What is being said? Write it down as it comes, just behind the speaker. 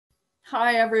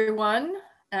Hi, everyone.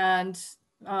 And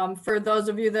for those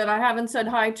of you that I haven't said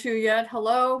hi to yet,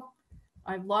 hello.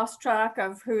 I've lost track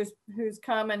of who's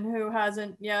come and who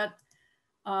hasn't yet.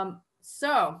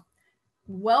 So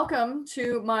welcome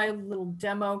to my little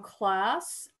demo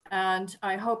class. And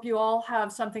I hope you all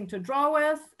have something to draw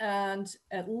with and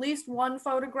at least one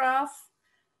photograph.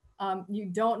 You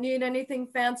don't need anything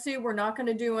fancy. We're not going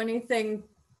to do anything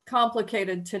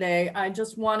complicated today. I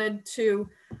just wanted to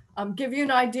give you an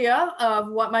idea of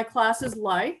what my class is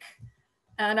like.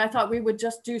 And I thought we would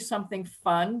just do something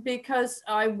fun because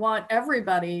I want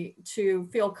everybody to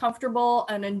feel comfortable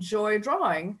and enjoy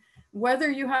drawing,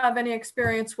 whether you have any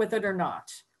experience with it or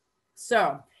not.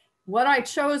 So what I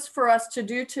chose for us to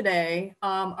do today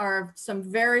are some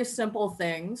very simple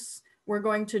things. We're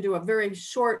going to do a very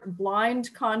short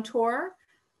blind contour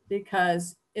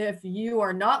because if you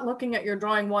are not looking at your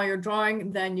drawing while you're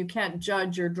drawing, then you can't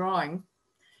judge your drawing.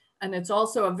 And it's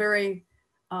also a very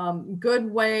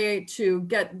good way to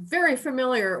get very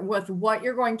familiar with what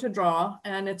you're going to draw.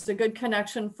 And it's a good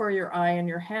connection for your eye and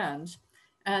your hand.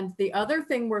 And the other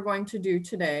thing we're going to do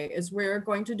today is we're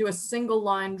going to do a single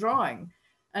line drawing.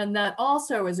 And that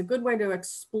also is a good way to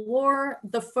explore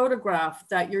the photograph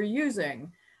that you're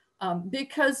using.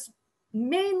 Because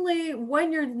mainly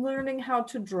when you're learning how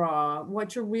to draw,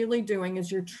 what you're really doing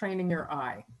is you're training your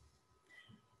eye.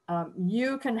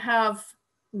 You can have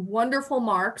wonderful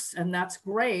marks and that's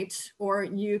great, or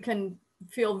you can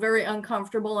feel very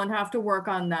uncomfortable and have to work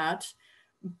on that.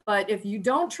 But if you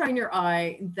don't train your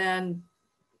eye, then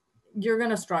you're going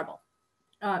to struggle.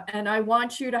 And I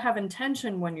want you to have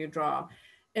intention when you draw.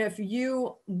 If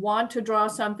you want to draw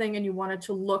something and you want it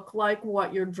to look like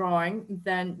what you're drawing,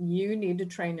 then you need to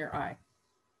train your eye.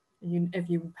 If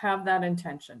you have that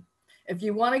intention. If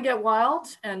you want to get wild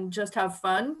and just have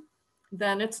fun,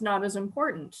 then it's not as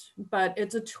important, but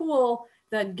it's a tool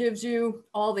that gives you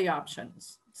all the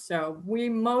options. So we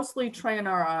mostly train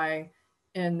our eye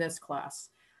in this class.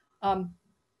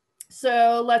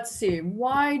 So let's see,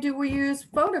 why do we use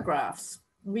photographs?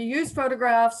 We use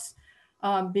photographs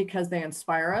because they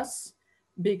inspire us,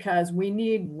 because we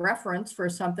need reference for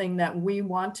something that we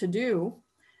want to do.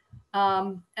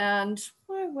 And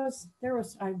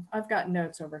I've got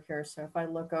notes over here. So if I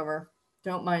look over,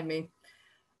 don't mind me.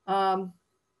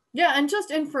 Yeah, and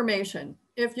just information.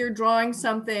 If you're drawing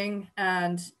something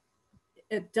and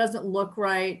it doesn't look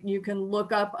right, you can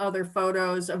look up other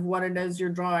photos of what it is you're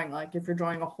drawing. Like if you're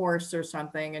drawing a horse or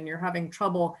something and you're having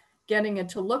trouble getting it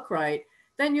to look right,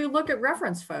 then you look at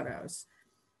reference photos.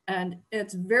 And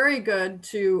it's very good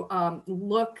to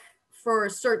look for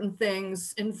certain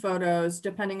things in photos,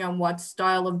 depending on what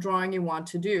style of drawing you want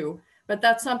to do. But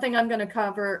that's something I'm going to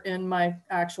cover in my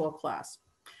actual class.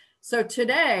 So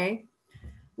today,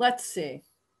 let's see.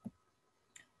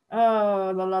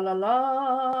 Oh,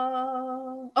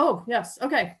 Oh, yes.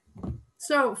 Okay.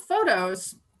 So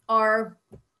photos are,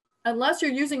 unless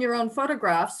you're using your own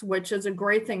photographs, which is a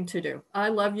great thing to do. I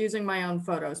love using my own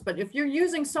photos, but if you're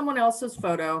using someone else's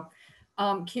photo,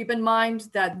 keep in mind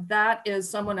that that is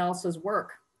someone else's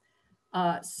work.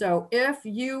 So if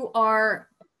you are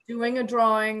doing a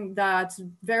drawing that's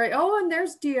very, oh, and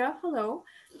there's Dia, hello.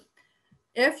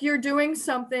 If you're doing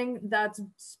something that's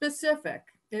specific,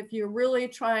 if you're really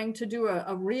trying to do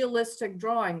a realistic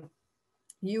drawing,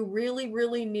 you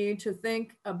really need to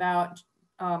think about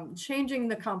changing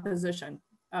the composition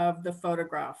of the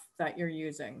photograph that you're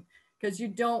using, because you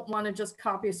don't want to just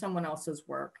copy someone else's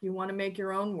work. You want to make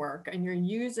your own work and you're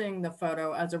using the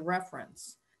photo as a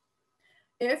reference.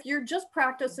 If you're just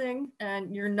practicing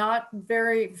and you're not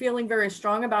feeling very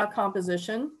strong about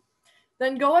composition,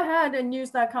 then go ahead and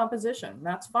use that composition.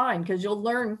 That's fine, because you'll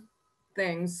learn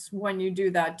things when you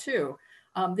do that too.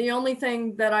 The only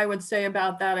thing that I would say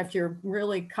about that, if you're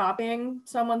really copying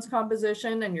someone's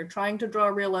composition and you're trying to draw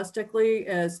realistically,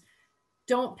 is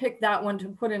don't pick that one to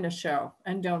put in a show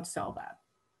and don't sell that,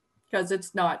 because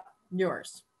it's not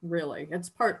yours, really. It's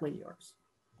partly yours.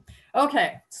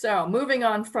 Okay, so moving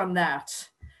on from that.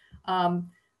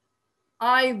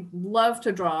 I love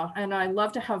to draw and I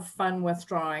love to have fun with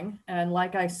drawing. And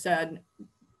like I said,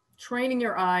 training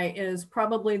your eye is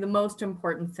probably the most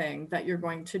important thing that you're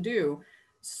going to do.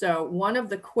 So one of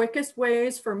the quickest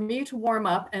ways for me to warm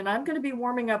up, and I'm going to be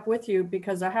warming up with you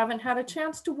because I haven't had a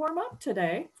chance to warm up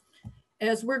today,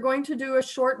 is we're going to do a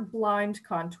short blind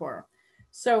contour.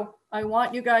 So I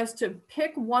want you guys to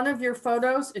pick one of your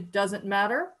photos. It doesn't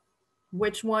matter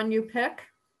which one you pick,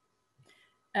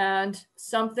 and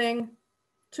something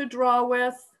to draw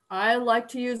with. I like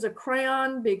to use a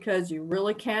crayon because you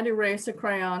really can't erase a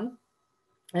crayon,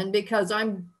 and because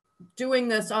I'm doing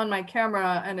this on my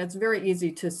camera and it's very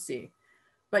easy to see.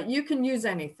 but you can use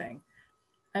anything.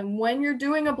 And when you're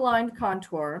doing a blind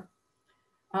contour,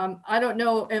 I don't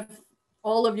know if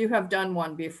all of you have done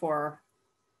one before,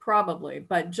 probably,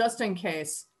 but just in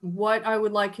case, what I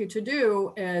would like you to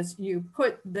do is you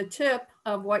put the tip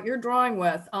of what you're drawing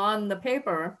with on the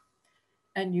paper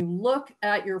and you look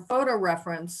at your photo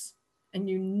reference and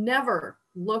you never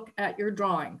look at your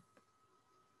drawing.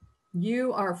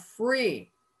 You are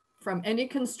free from any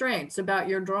constraints about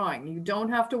your drawing. You don't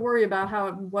have to worry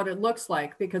about what it looks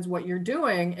like, because what you're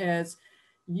doing is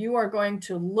you are going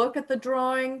to look at the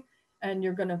drawing and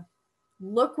you're going to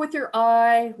look with your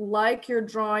eye like you're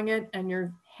drawing it, and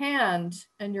your hand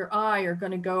and your eye are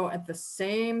going to go at the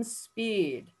same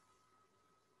speed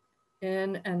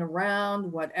in and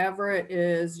around whatever it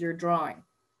is you're drawing.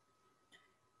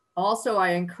 Also,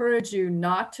 I encourage you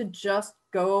not to just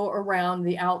go around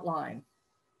the outline.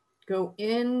 Go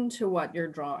into what you're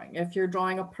drawing. If you're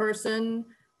drawing a person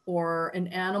or an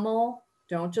animal,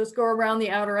 don't just go around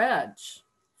the outer edge.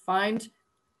 Find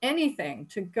anything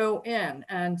to go in.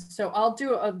 And so I'll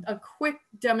do a quick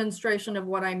demonstration of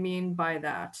what I mean by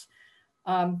that.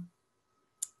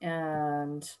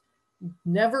 And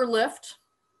never lift,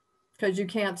 because you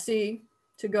can't see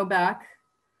to go back.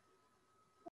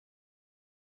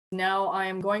 Now I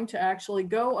am going to actually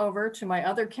go over to my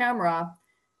other camera,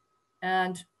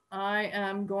 and I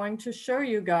am going to show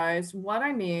you guys what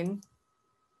I mean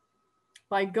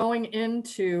by going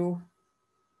into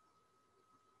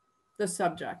the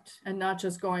subject and not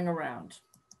just going around.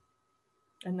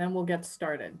 And then we'll get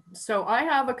started. So I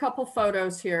have a couple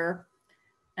photos here,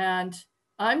 and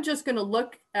I'm just going to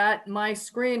look at my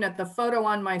screen, at the photo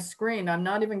on my screen. I'm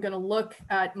not even going to look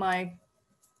at my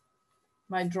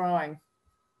drawing.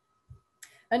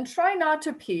 And try not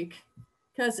to peek,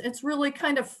 because it's really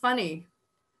kind of funny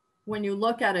when you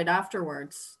look at it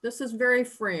afterwards. This is very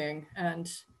freeing and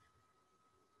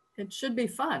it should be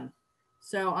fun.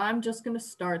 So I'm just going to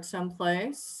start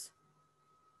someplace.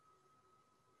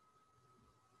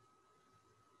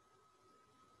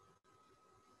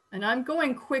 And I'm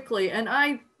going quickly,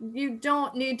 and you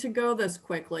don't need to go this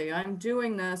quickly. I'm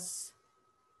doing this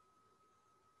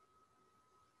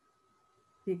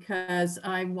because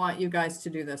I want you guys to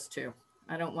do this too.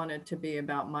 I don't want it to be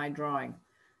about my drawing,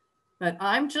 but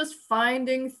I'm just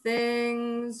finding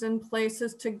things and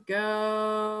places to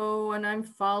go, and I'm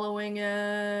following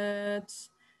it.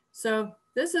 So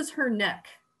this is her neck,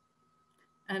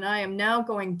 and I am now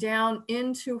going down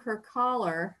into her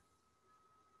collar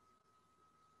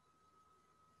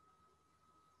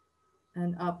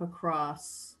and up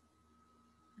across,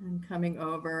 and coming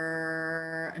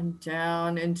over and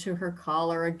down into her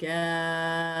collar again.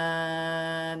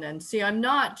 And see, I'm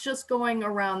not just going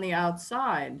around the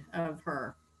outside of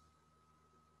her,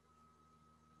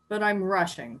 but I'm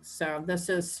rushing. So this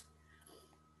is,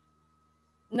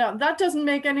 no, that doesn't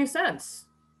make any sense.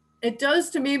 It does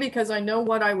to me because I know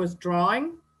what I was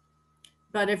drawing.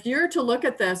 But if you're to look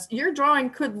at this, your drawing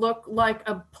could look like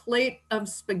a plate of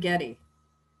spaghetti.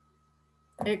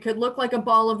 It could look like a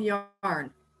ball of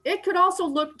yarn. It could also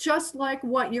look just like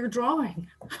what you're drawing.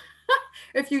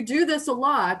 If you do this a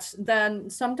lot, then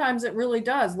sometimes it really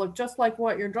does look just like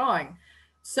what you're drawing.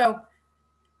 So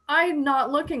I'm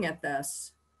not looking at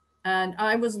this, and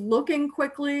I was looking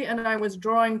quickly and I was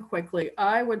drawing quickly.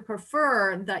 I would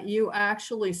prefer that you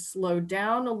actually slow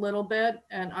down a little bit,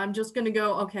 and I'm just going to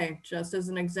go, okay, just as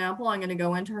an example, I'm going to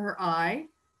go into her eye.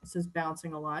 This is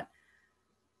bouncing a lot.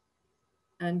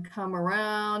 And come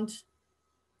around.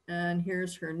 And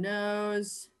here's her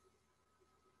nose.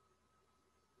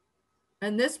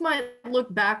 And this might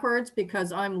look backwards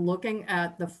because I'm looking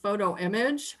at the photo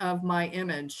image of my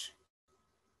image.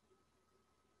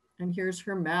 And here's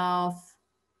her mouth.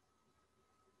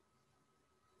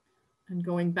 And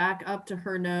going back up to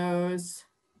her nose.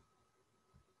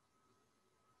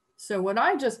 So what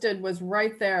I just did was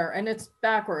right there, and it's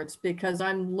backwards because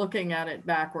I'm looking at it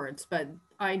backwards, but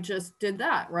I just did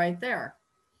that right there.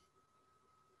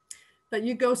 But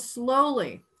you go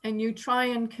slowly and you try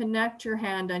and connect your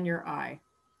hand and your eye.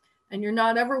 And you're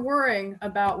not ever worrying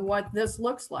about what this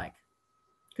looks like,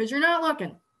 because you're not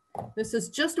looking. This is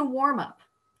just a warm-up,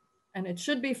 and it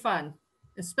should be fun,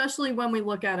 especially when we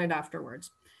look at it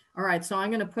afterwards. All right, so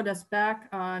I'm going to put us back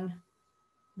on,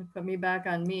 put me back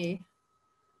on me.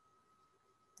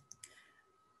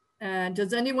 And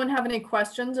does anyone have any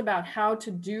questions about how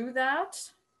to do that?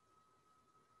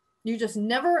 You just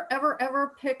never, ever,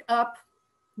 ever pick up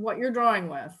what you're drawing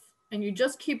with, and you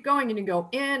just keep going, and you go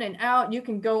in and out. You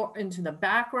can go into the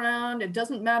background. It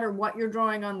doesn't matter what you're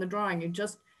drawing on the drawing. You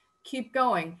just keep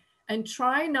going and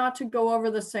try not to go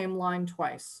over the same line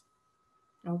twice.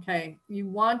 Okay, you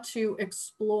want to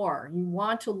explore, you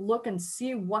want to look and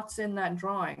see what's in that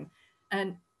drawing.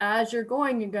 And as you're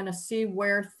going, you're going to see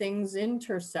where things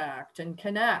intersect and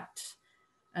connect.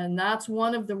 And that's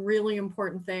one of the really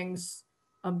important things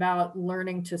about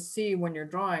learning to see when you're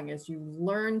drawing is you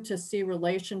learn to see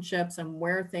relationships and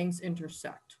where things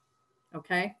intersect.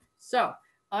 Okay, so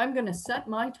I'm going to set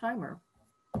my timer.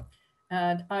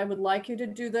 And I would like you to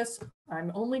do this.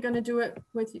 I'm only going to do it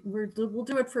with, we'll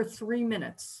do it for 3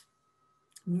 minutes.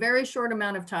 Very short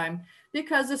amount of time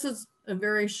because this is a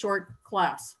very short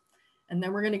class. And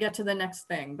then we're going to get to the next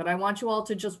thing. But I want you all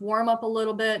to just warm up a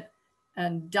little bit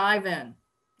and dive in.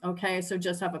 Okay, so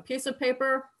just have a piece of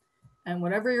paper and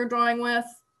whatever you're drawing with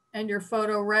and your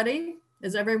photo ready.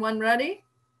 Is everyone ready?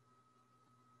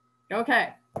 Okay,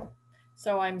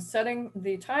 so I'm setting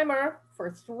the timer for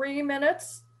 3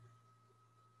 minutes.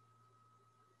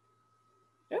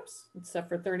 Oops, it's set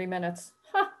for 30 minutes.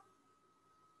 Huh.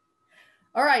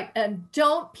 All right, and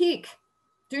don't peek.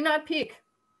 Do not peek.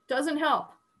 Doesn't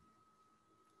help.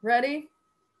 Ready?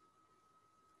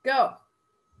 Go.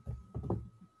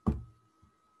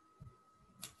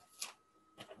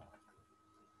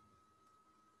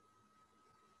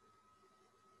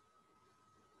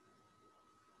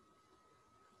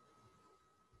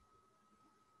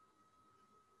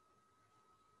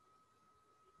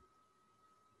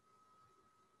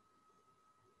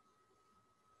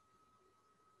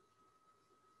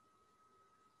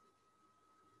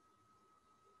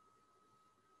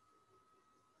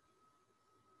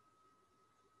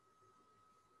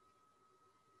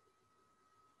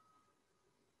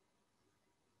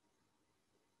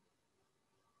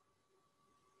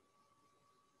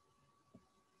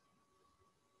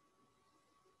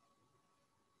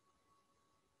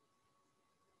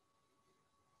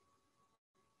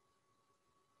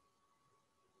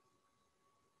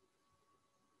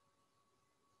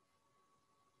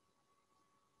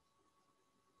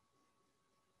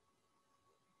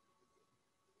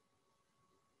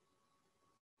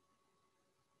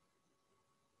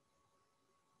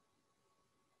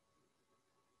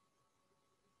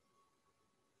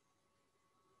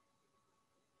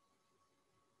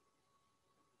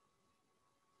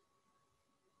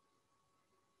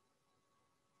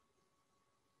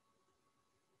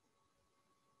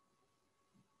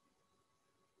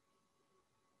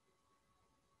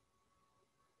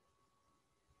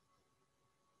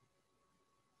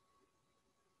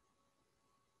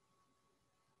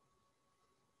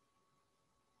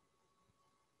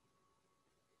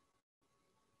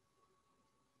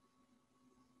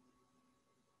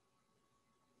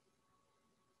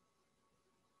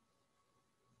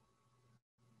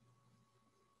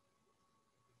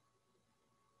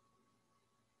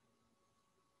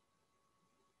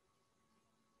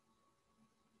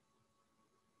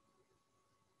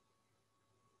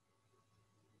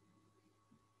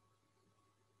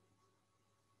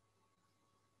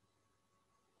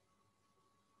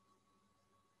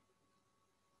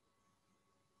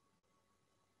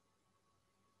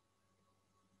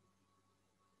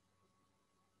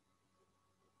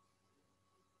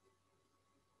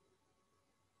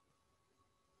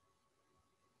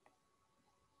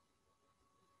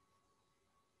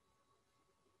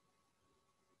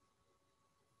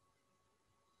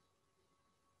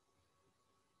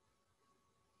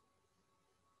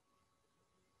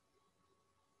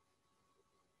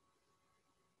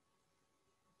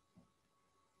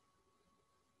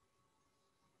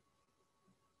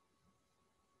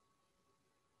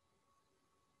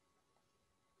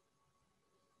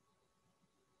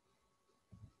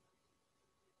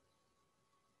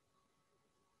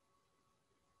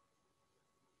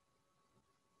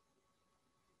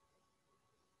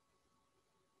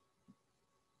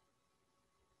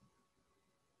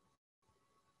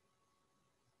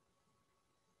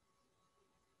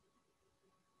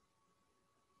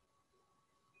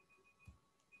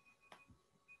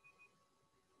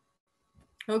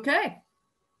 Okay,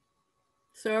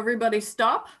 so everybody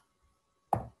stop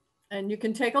and you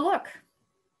can take a look.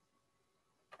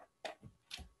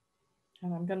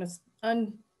 And I'm going to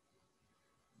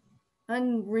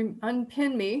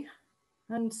unpin me,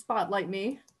 unspotlight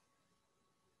me.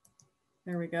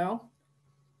 There we go.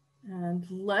 And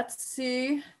let's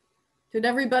see, did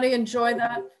everybody enjoy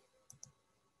that?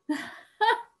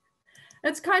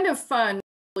 It's kind of fun. I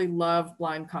really love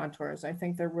blind contours. I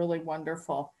think they're really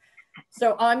wonderful.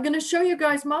 So I'm going to show you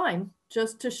guys mine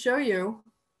just to show you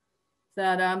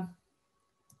that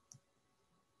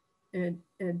it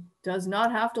does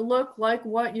not have to look like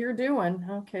what you're doing.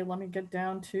 Okay, let me get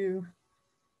down to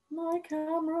my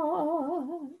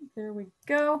camera. There we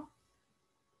go.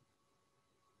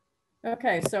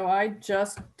 Okay, so I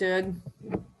just did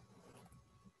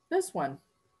this one.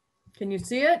 Can you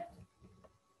see it?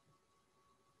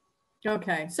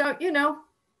 Okay, so, you know,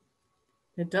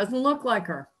 it doesn't look like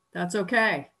her. That's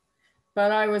okay.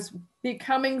 But I was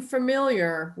becoming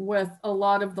familiar with a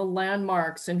lot of the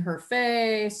landmarks in her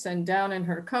face and down in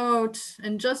her coat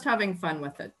and just having fun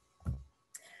with it.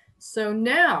 So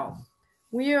now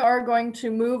we are going to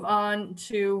move on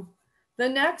to the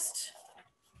next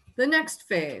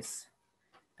phase.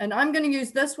 And I'm going to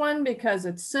use this one because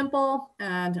it's simple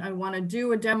and I want to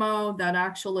do a demo that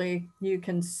actually you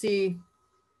can see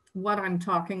what I'm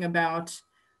talking about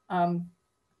and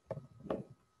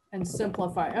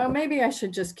simplify. Oh, maybe I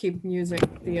should just keep using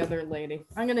the other lady.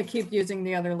 I'm going to keep using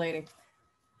the other lady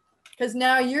because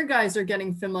now you guys are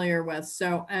getting familiar with.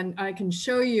 So, and I can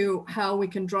show you how we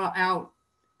can draw out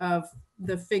of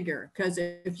the figure. Because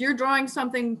if you're drawing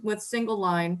something with single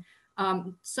line,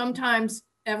 sometimes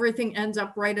everything ends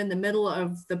up right in the middle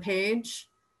of the page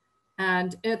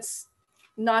and it's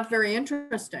not very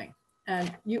interesting.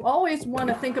 And you always want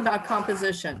to think about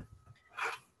composition.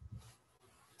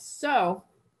 So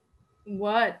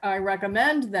what I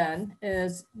recommend then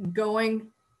is going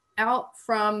out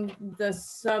from the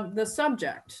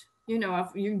subject. You know, if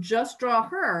you just draw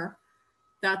her,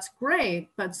 that's great,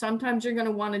 but sometimes you're going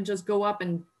to want to just go up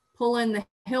and pull in the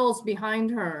hills behind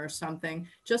her or something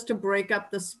just to break up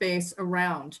the space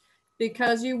around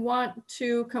because you want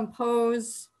to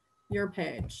compose your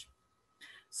page.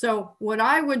 So what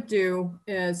I would do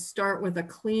is start with a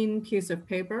clean piece of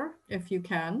paper if you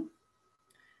can.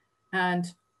 And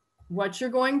what you're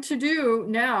going to do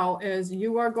now is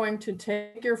you are going to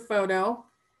take your photo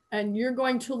and you're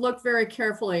going to look very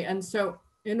carefully. And so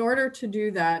in order to do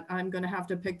that, I'm going to have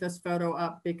to pick this photo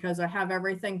up because I have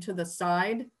everything to the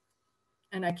side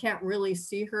and I can't really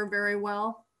see her very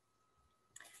well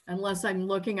unless I'm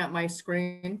looking at my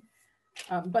screen.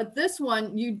 But this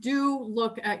one, you do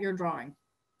look at your drawing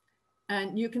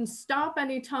and you can stop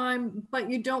anytime, but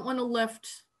you don't want to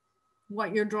lift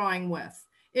what you're drawing with.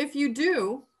 If you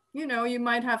do, you know, you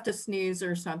might have to sneeze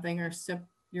or something or sip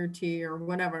your tea or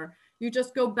whatever. You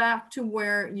just go back to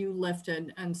where you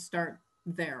lifted and start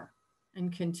there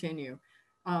and continue.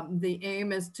 The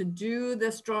aim is to do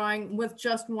this drawing with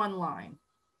just one line.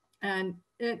 And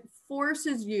it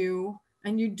forces you,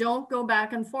 and you don't go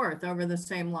back and forth over the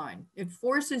same line. It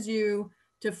forces you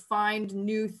to find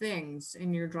new things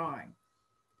in your drawing.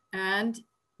 And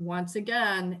once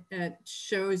again, it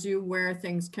shows you where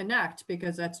things connect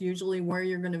because that's usually where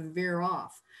you're going to veer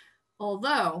off.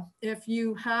 Although if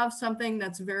you have something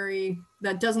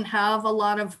that doesn't have a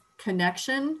lot of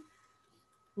connection,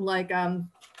 like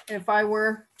if I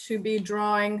were to be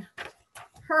drawing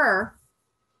her,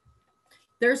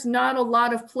 there's not a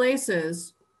lot of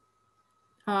places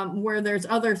where there's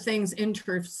other things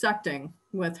intersecting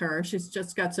with her. She's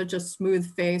just got such a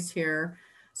smooth face here.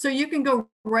 So you can go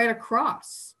right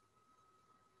across.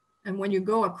 And when you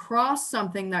go across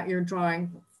something that you're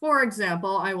drawing, for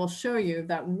example, I will show you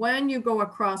that when you go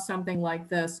across something like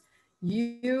this,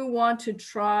 you want to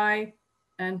try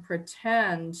and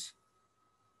pretend.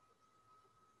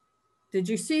 Did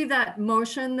you see that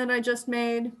motion that I just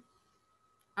made?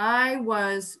 I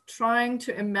was trying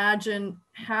to imagine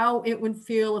how it would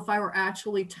feel if I were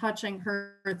actually touching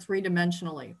her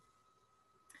three-dimensionally,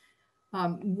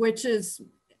 which is,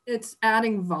 it's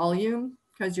adding volume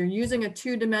because you're using a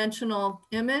two-dimensional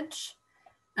image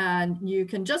and you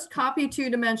can just copy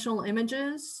two-dimensional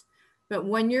images. But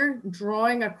when you're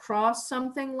drawing across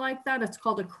something like that, it's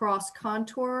called a cross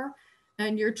contour,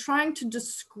 and you're trying to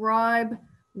describe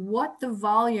what the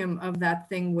volume of that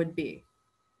thing would be.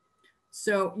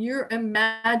 So you're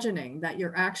imagining that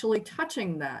you're actually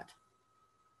touching that.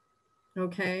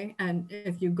 Okay, and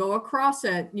if you go across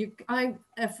it,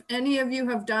 if any of you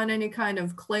have done any kind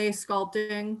of clay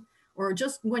sculpting, or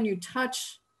just when you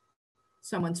touch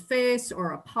someone's face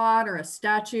or a pot or a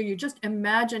statue, you just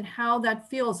imagine how that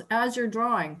feels as you're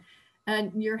drawing,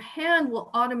 and your hand will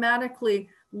automatically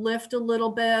lift a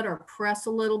little bit or press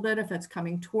a little bit if it's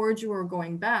coming towards you or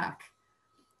going back.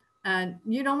 And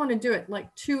you don't want to do it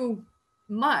like too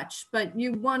much, but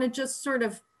you want to just sort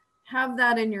of have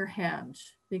that in your hand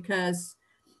because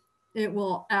it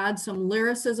will add some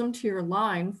lyricism to your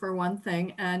line for one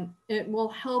thing, and it will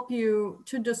help you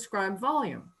to describe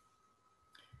volume.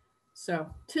 So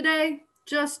today,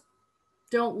 just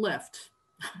don't lift.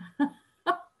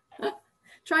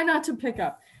 Try not to pick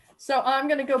up. So I'm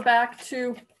going to go back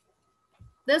to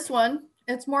this one.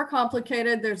 It's more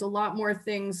complicated. There's a lot more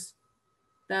things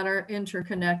that are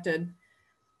interconnected.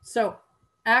 So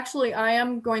actually, I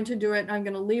am going to do it. I'm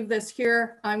going to leave this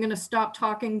here. I'm going to stop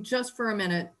talking just for a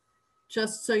minute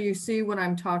just so you see what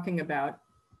I'm talking about.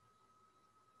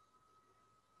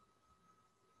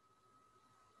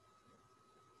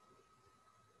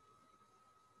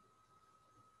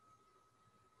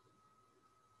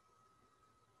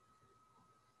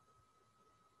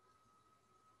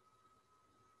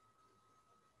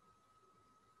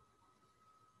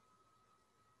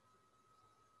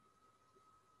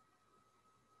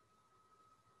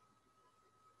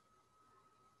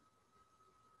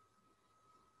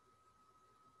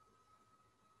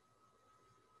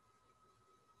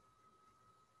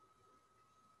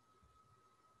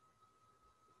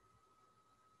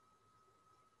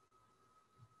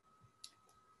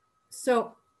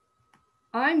 So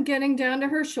I'm getting down to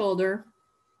her shoulder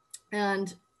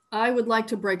and I would like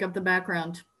to break up the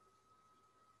background.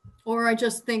 Or I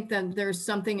just think that there's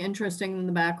something interesting in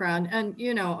the background. And,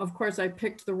 you know, of course I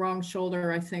picked the wrong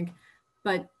shoulder, I think,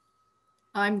 but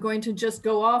I'm going to just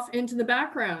go off into the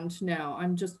background now.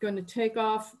 I'm just going to take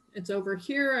off. It's over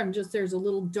here. There's a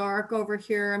little dark over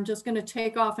here. I'm just going to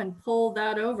take off and pull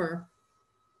that over.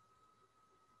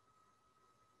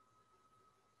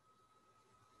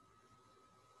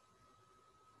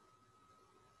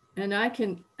 And I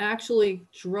can actually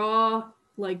draw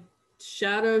like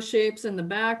shadow shapes in the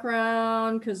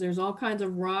background because there's all kinds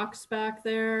of rocks back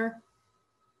there.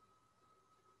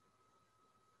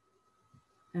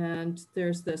 And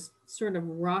there's this sort of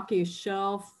rocky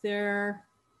shelf there.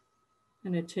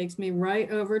 And it takes me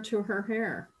right over to her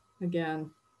hair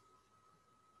again.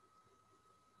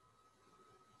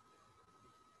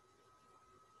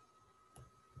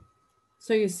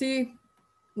 So you see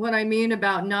what I mean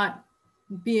about not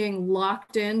being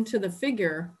locked into the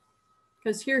figure,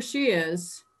 because here she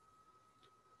is,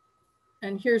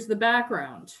 and here's the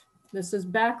background. This is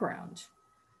background.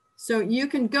 So you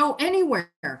can go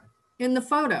anywhere in the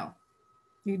photo.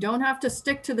 You don't have to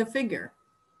stick to the figure.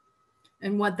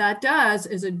 And what that does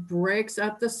is it breaks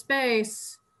up the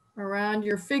space around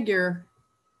your figure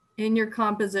in your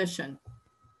composition.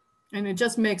 And it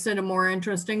just makes it a more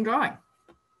interesting drawing.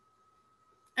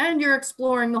 And you're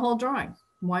exploring the whole drawing.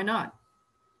 Why not?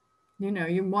 You know,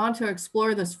 you want to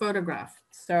explore this photograph.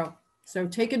 So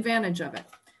take advantage of it.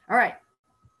 All right.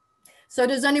 So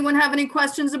does anyone have any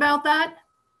questions about that?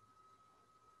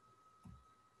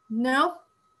 No?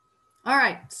 All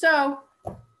right. So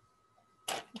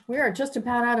we are just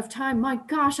about out of time. My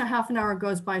gosh, a half an hour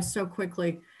goes by so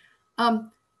quickly.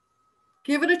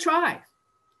 Give it a try.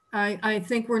 I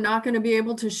think we're not going to be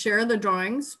able to share the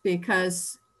drawings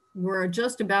because we're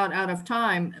just about out of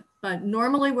time. But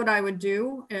normally what I would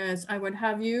do is I would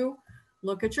have you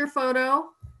look at your photo,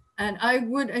 and I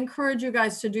would encourage you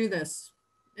guys to do this.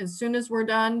 As soon as we're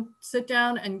done, sit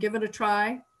down and give it a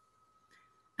try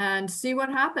and see what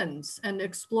happens, and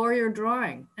explore your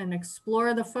drawing and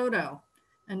explore the photo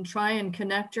and try and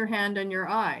connect your hand and your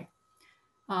eye.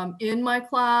 In my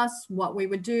class, what we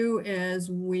would do is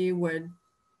we would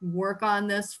work on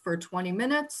this for 20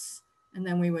 minutes. And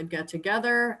then we would get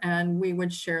together and we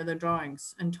would share the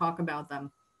drawings and talk about them.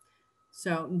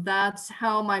 So that's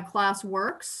how my class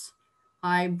works.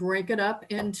 I break it up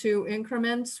into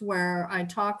increments where I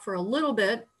talk for a little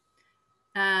bit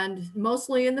and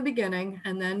mostly in the beginning,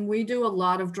 and then we do a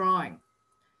lot of drawing.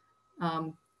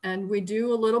 And we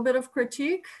do a little bit of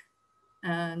critique,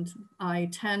 and I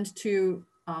tend to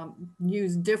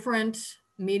use different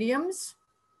mediums.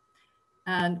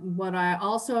 And what I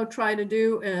also try to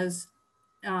do is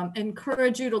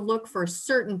encourage you to look for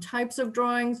certain types of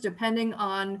drawings depending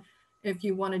on if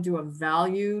you want to do a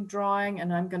value drawing.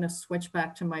 And I'm going to switch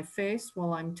back to my face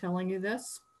while I'm telling you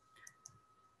this.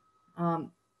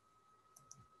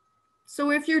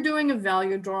 So if you're doing a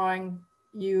value drawing,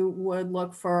 you would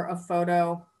look for a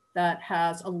photo that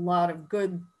has a lot of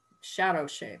good shadow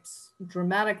shapes,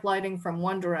 dramatic lighting from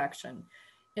one direction.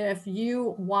 If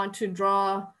you want to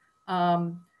draw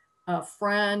a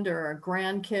friend or a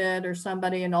grandkid or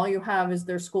somebody and all you have is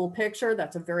their school picture,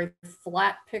 that's a very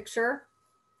flat picture,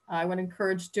 I would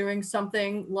encourage doing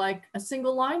something like a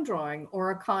single line drawing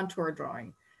or a contour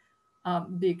drawing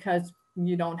because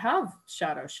you don't have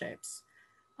shadow shapes.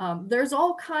 There's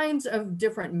all kinds of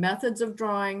different methods of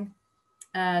drawing,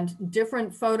 and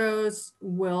different photos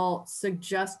will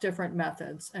suggest different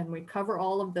methods, and we cover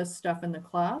all of this stuff in the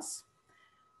class.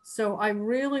 So I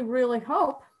really, really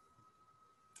hope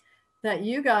that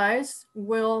you guys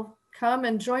will come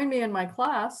and join me in my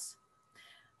class.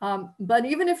 But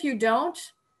even if you don't,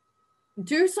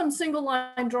 do some single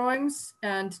line drawings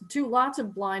and do lots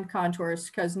of blind contours,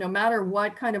 because no matter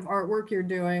what kind of artwork you're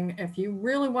doing, if you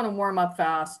really want to warm up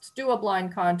fast, do a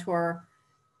blind contour,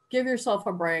 give yourself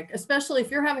a break, especially if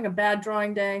you're having a bad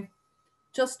drawing day.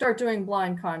 just start doing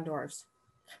blind condors.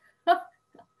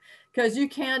 Because you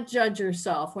can't judge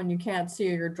yourself when you can't see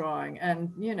your drawing,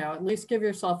 and at least give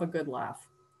yourself a good laugh.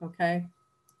 Okay.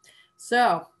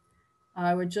 So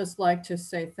I would just like to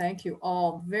say thank you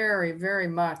all very, very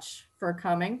much for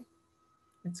coming.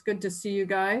 It's good to see you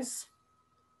guys.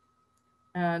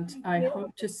 And I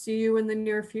hope to see you in the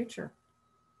near future.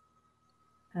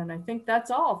 And I think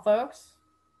that's all, folks.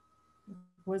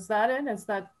 Was that it? Is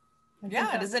that?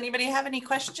 Yeah. Does anybody have any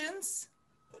questions?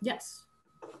 Yes.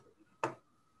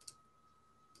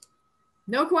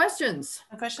 No questions.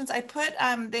 No questions. I put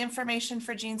the information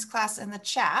for Jean's class in the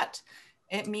chat.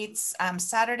 It meets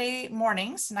Saturday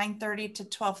mornings, 9:30 to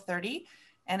 12:30,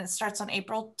 and it starts on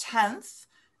April 10th.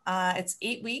 It's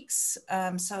 8 weeks,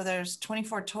 so there's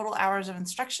 24 total hours of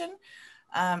instruction,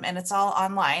 and it's all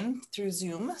online through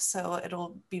Zoom. So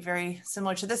it'll be very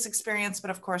similar to this experience,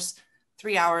 but of course,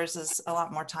 3 hours is a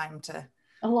lot more time to.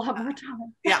 A lot more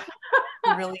time. Yeah,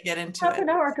 really get into Half it. an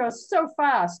hour goes so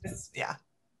fast. Yeah.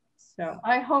 So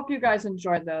I hope you guys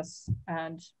enjoyed this,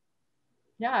 and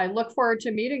yeah, I look forward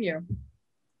to meeting you.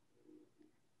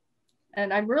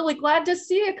 And I'm really glad to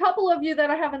see a couple of you that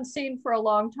I haven't seen for a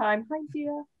long time. Hi,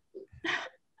 Dia.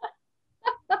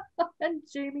 And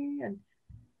Jamie. And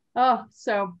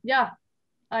so yeah,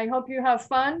 I hope you have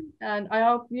fun, and I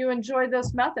hope you enjoy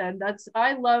this method.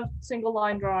 I love single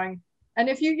line drawing. And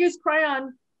if you use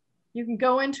crayon, you can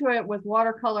go into it with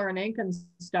watercolor and ink and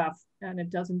stuff, and it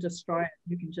doesn't destroy it.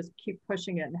 You can just keep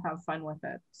pushing it and have fun with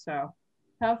it. So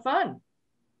have fun.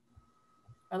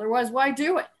 Otherwise, why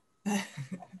do it?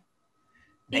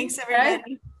 Thanks, everybody.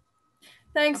 Okay.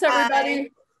 Thanks,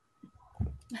 everybody.